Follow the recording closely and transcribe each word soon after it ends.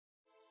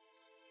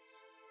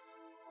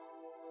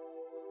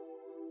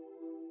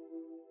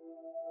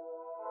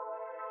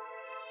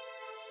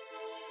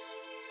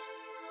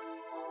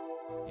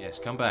Yes,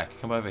 come back.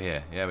 Come over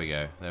here. There we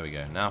go. There we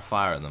go. Now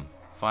fire at them.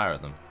 Fire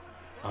at them.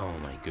 Oh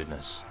my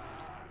goodness.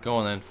 Go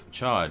on then.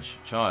 Charge.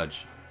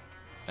 Charge.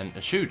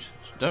 And shoot.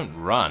 Don't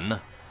run.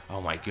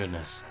 Oh my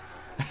goodness.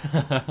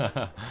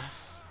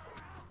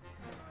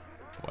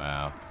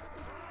 Wow.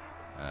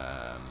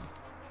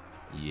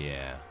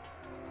 Yeah.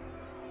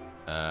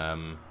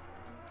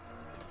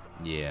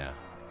 Yeah.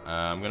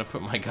 I'm gonna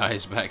put my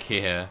guys back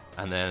here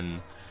and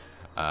then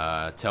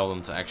tell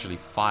them to actually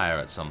fire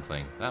at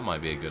something. That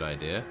might be a good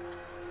idea.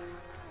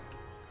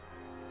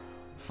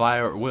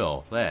 Fire at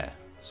will. There.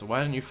 So why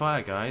don't you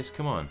fire, guys?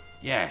 Come on.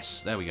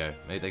 Yes. There we go.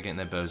 They're getting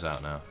their bows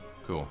out now.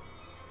 Cool.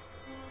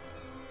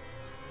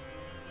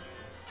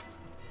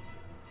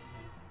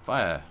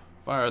 Fire.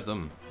 Fire at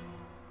them.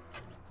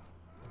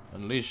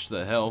 Unleash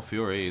the hell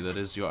fury that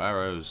is your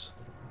arrows.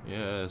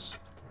 Yes.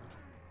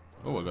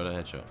 Oh, I got a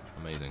headshot.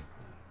 Amazing.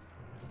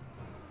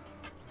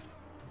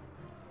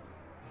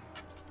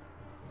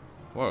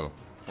 Whoa.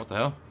 What the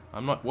hell?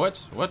 I'm not... What?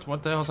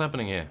 What the hell's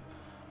happening here?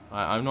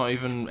 I'm not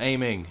even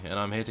aiming, and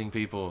I'm hitting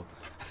people.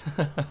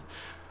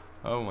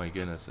 Oh my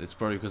goodness. It's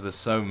probably because there's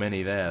so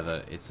many there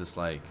that it's just,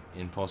 like,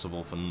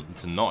 impossible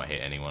to not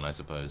hit anyone, I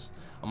suppose.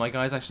 Are my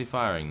guys actually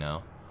firing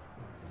now?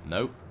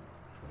 Nope.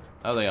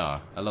 Oh, they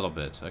are. A little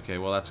bit. Okay,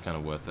 well, that's kind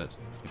of worth it.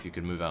 If you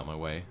could move out my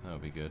way, that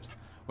would be good.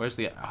 Where's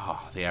the...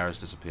 Oh, the arrows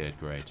disappeared.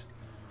 Great.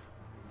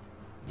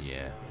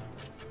 Yeah.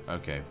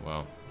 Okay,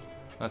 well,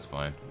 that's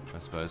fine, I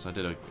suppose. I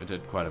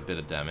did quite a bit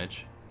of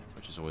damage,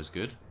 which is always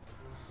good.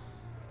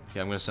 Okay,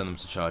 I'm going to send them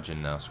to charge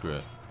in now. Screw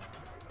it.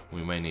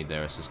 We may need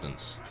their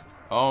assistance.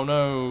 Oh,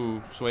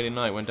 no! Swadian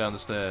Knight went down the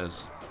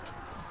stairs.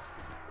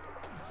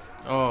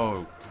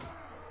 Oh.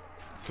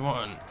 Come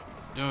on.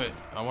 Do it.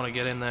 I want to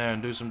get in there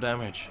and do some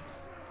damage.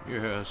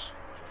 Yes.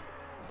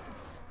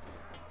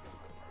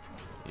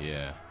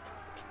 Yeah.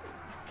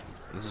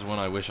 This is when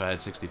I wish I had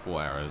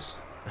 64 arrows.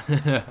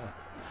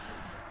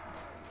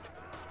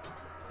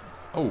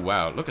 Oh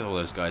wow, look at all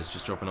those guys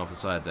just dropping off the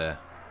side there.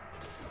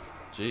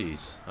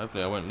 Jeez.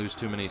 Hopefully I won't lose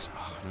too many...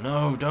 Oh,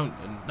 no, don't...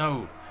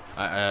 No!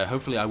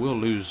 Hopefully I will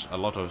lose a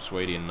lot of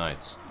Swadian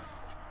Knights.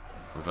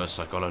 Reverse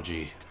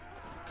psychology.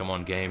 Come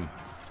on, game.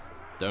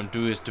 Don't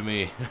do this to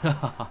me.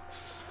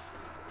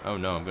 Oh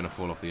no, I'm going to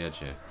fall off the edge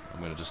here. I'm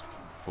going to just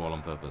fall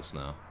on purpose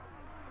now.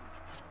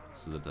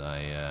 So that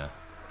I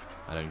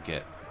don't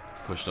get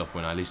pushed off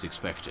when I least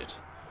expect it.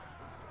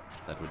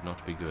 That would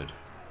not be good.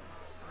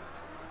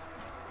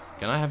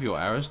 Can I have your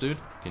arrows, dude?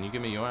 Can you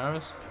give me your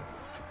arrows?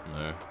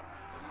 No.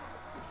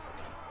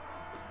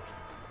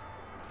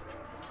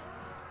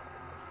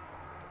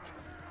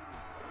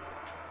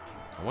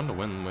 I wonder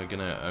when we're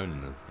gonna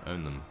own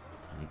them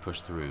and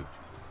push through.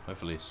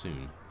 Hopefully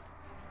soon.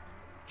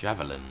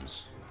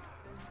 Javelins.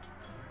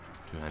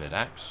 Two-handed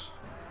axe.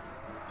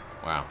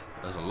 Wow,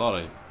 there's a lot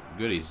of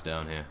goodies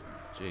down here.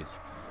 Jeez.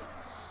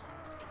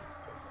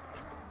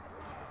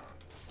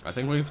 I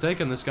think we've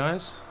taken this,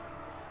 guys.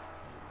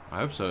 I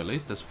hope so, at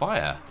least. There's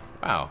fire.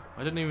 Wow,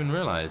 I didn't even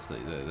realize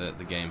that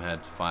the game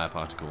had fire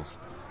particles.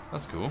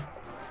 That's cool.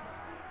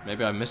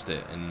 Maybe I missed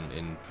it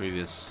in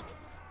previous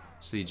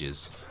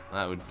sieges.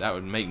 That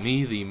would make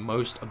me the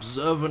most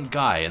observant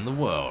guy in the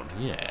world.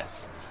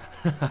 Yes.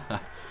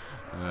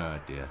 Oh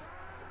dear.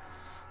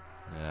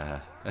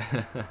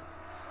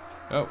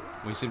 Oh,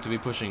 we seem to be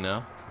pushing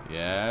now.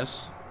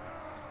 Yes.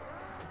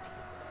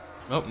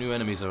 Oh, new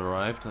enemies have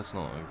arrived. That's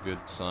not a good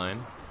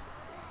sign.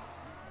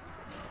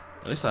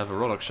 At least I have a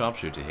Rollock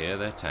Sharpshooter here.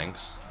 They're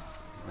tanks.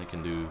 They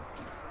can do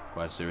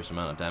quite a serious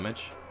amount of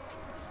damage.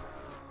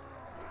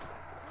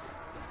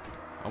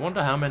 I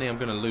wonder how many I'm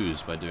going to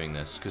lose by doing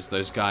this, because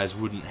those guys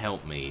wouldn't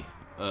help me.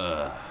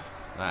 Ugh.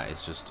 That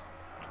is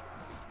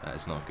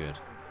not good.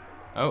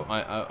 Oh,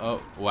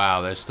 oh,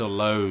 wow, there's still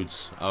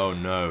loads. Oh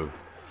no.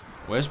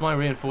 Where's my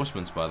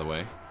reinforcements, by the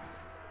way?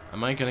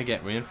 Am I going to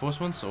get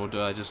reinforcements, or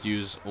do I just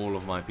use all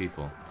of my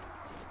people?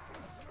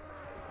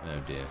 Oh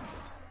dear.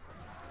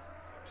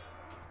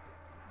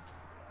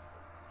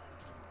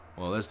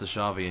 Well, there's the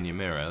Shavi and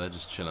Ymira. They're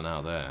just chilling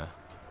out there.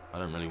 I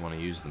don't really want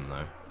to use them,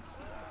 though.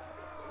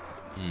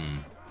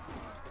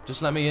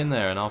 Just let me in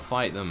there and I'll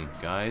fight them,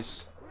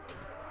 guys.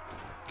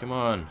 Come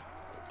on.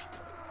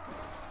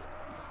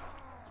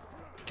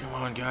 Come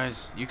on,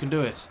 guys. You can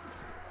do it.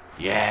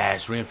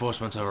 Yes,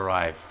 reinforcements have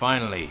arrived.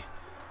 Finally.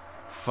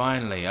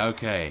 Finally.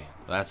 Okay.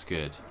 That's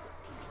good.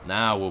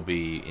 Now we'll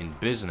be in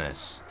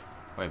business.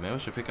 Wait, maybe I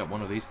should pick up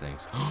one of these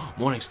things.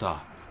 Morningstar.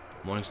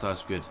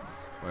 Morningstar's good.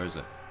 Where is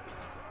it?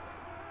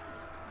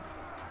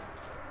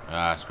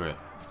 Ah, screw it.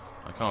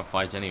 I can't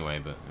fight anyway,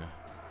 but... Yeah.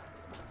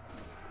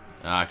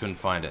 Ah, I couldn't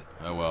find it.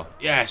 Oh well.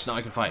 Yes, now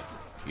I can fight.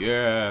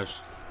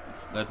 Yes!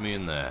 Let me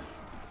in there.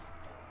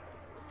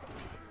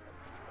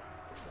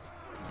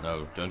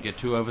 No, don't get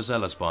too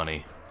overzealous,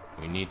 Barney.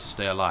 We need to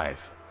stay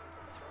alive.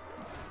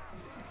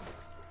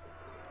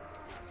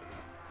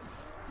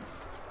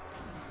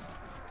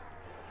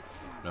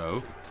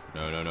 No.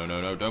 No, no, no,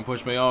 no, no. Don't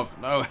push me off.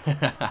 No.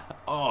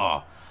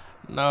 Oh.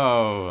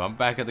 No. I'm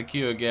back at the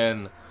queue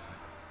again.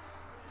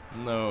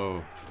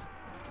 No.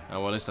 Oh,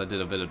 well, at least I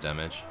did a bit of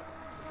damage.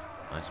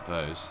 I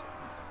suppose.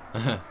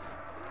 Okay,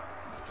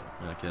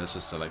 let's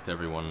just select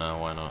everyone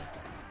now, why not?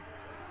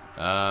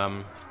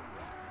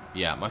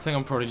 Yeah, I think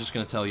I'm probably just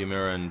going to tell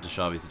Ymira and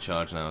Deshavi to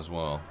charge now as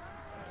well.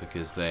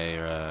 Because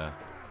they're,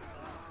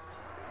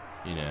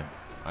 you know,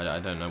 I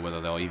don't know whether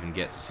they'll even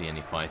get to see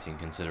any fighting,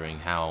 considering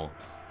how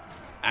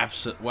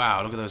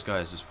wow, look at those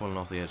guys just falling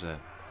off the edge there.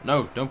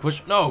 No, don't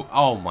push. No!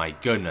 Oh my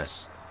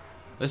goodness.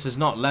 This is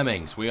not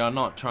Lemmings. We are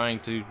not trying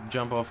to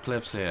jump off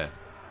cliffs here.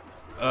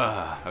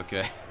 Ugh,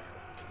 okay.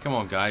 Come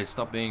on, guys.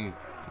 Stop being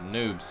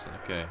noobs.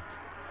 Okay.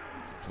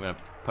 I'm gonna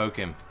poke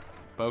him.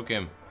 Poke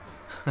him.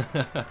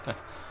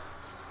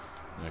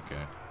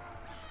 Okay.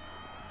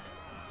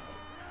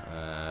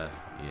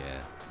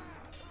 Yeah.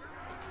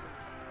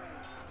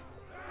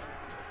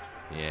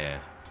 Yeah.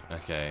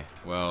 Okay.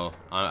 Well,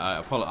 I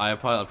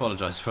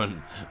apologize for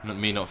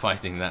me not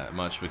fighting that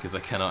much because I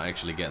cannot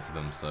actually get to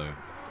them. So,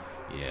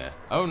 yeah.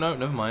 Oh no,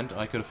 never mind.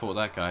 I could have fought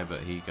that guy,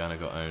 but he kind of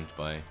got owned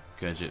by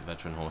Gurjit,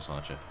 veteran horse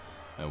archer.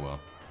 Oh well.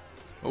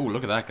 Oh,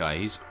 look at that guy.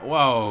 He's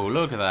whoa!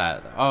 Look at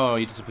that. Oh,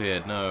 he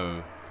disappeared.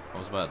 No, I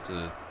was about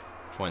to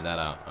point that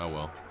out. Oh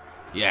well.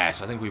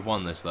 Yes, I think we've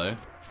won this though.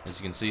 As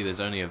you can see, there's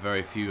only a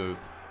very few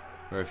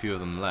of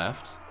them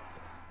left.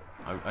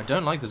 I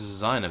don't like the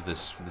design of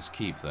this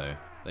keep though.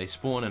 They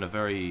spawn in a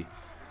very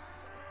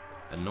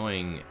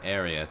annoying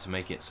area to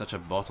make it such a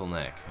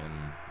bottleneck,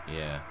 and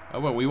yeah. Oh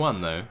well, we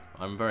won though.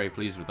 I'm very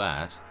pleased with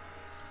that.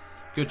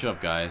 Good job,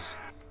 guys.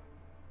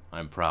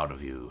 I'm proud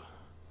of you.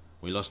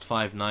 We lost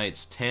 5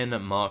 knights,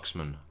 10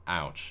 marksmen.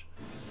 Ouch.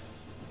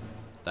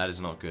 That is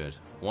not good.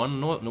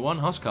 One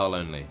Huskarl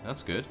only.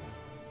 That's good.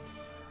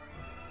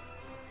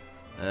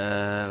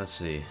 Let's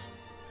see.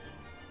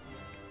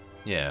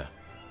 Yeah.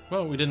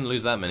 Well, we didn't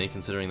lose that many,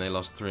 considering they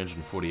lost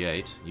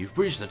 348. You've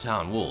breached the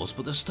town walls,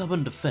 but the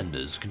stubborn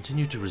defenders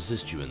continue to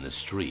resist you in the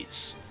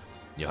streets.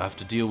 You'll have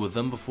to deal with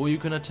them before you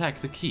can attack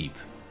the keep,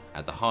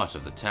 at the heart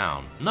of the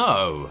town.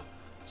 No!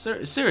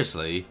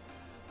 Seriously?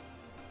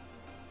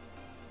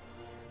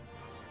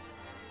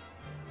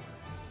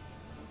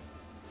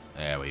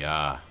 There we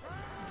are.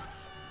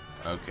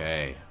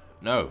 Okay.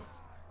 No.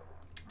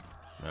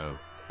 No.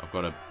 I've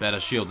got a better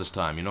shield this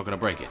time. You're not going to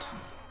break it.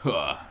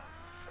 Huh.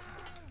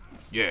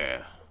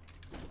 Yeah.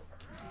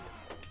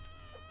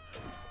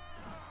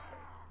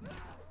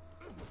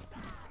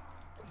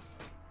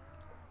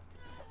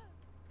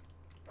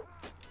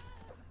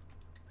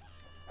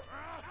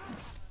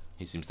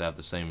 He seems to have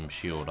the same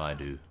shield I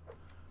do.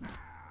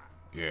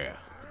 Yeah.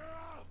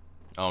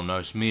 Oh no,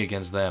 it's me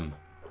against them.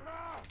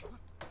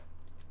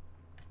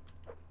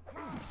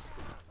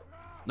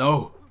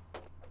 No!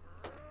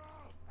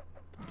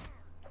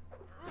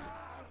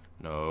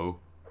 No.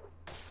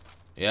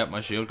 Yep,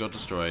 my shield got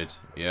destroyed.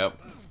 Yep.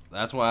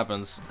 That's what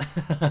happens.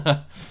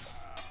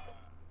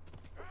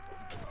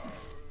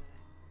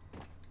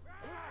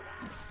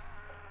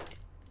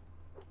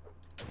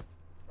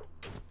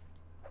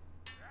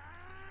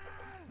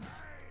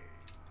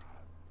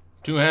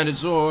 Two-handed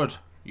sword!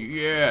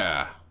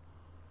 Yeah!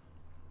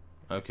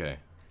 Okay.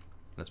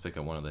 Let's pick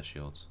up one of their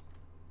shields.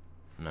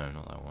 No,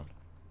 not that one.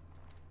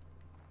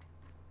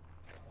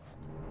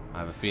 I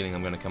have a feeling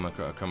I'm going to come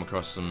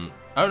across some...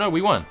 Oh no,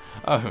 we won!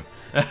 Oh.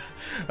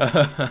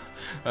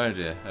 Oh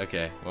dear.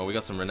 Okay, well we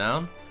got some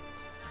renown.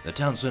 The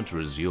town center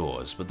is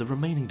yours, but the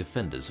remaining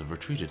defenders have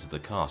retreated to the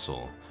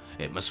castle.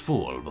 It must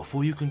fall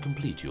before you can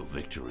complete your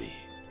victory.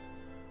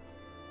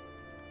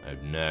 Oh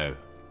no.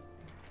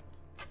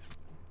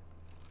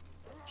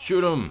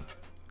 Shoot him!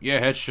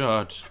 Yeah,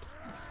 headshot!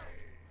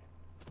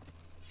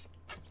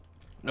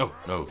 No,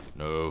 no,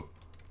 no.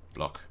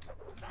 Block.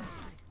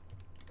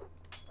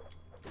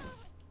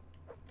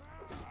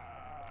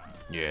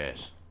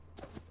 Yes.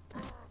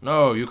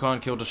 No, you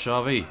can't kill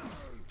Deshavi.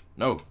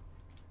 No.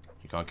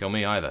 You can't kill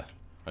me either.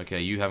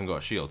 Okay, you haven't got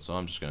a shield, so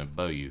I'm just gonna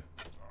bow you.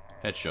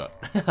 Headshot.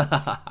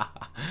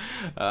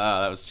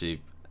 Ah, that was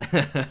cheap.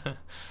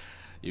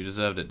 You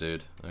deserved it,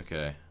 dude.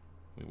 Okay.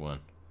 We won.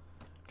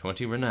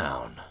 20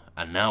 renown.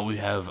 And now we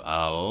have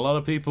a lot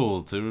of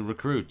people to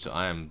recruit.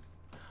 I am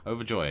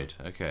overjoyed.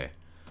 Okay.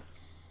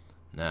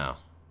 Now,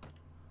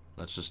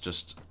 let's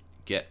just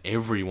get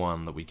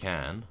everyone that we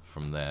can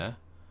from there.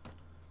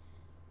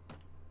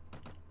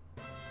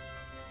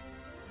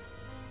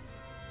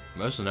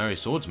 Mercenary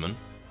swordsman.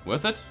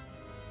 Worth it?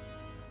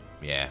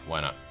 Yeah,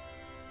 why not?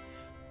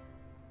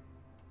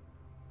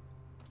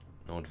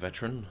 Nord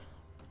veteran.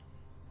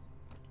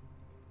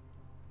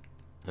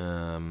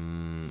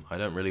 I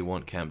don't really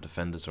want camp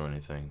defenders or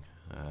anything.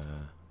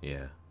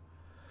 Yeah.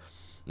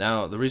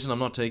 Now, the reason I'm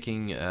not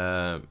taking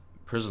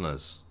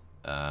prisoners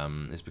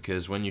is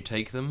because when you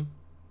take them,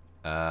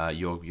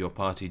 your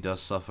party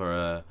does suffer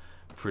a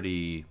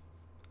pretty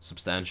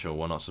substantial,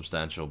 well not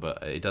substantial,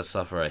 but it does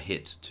suffer a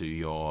hit to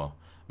your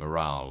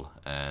morale,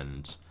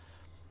 and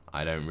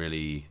I don't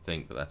really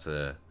think that that's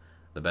the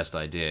best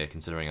idea,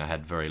 considering I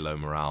had very low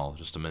morale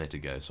just a minute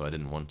ago, so I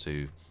didn't want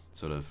to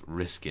sort of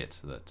risk it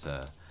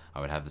that I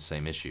would have the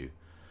same issue.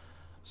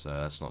 So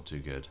that's not too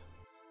good.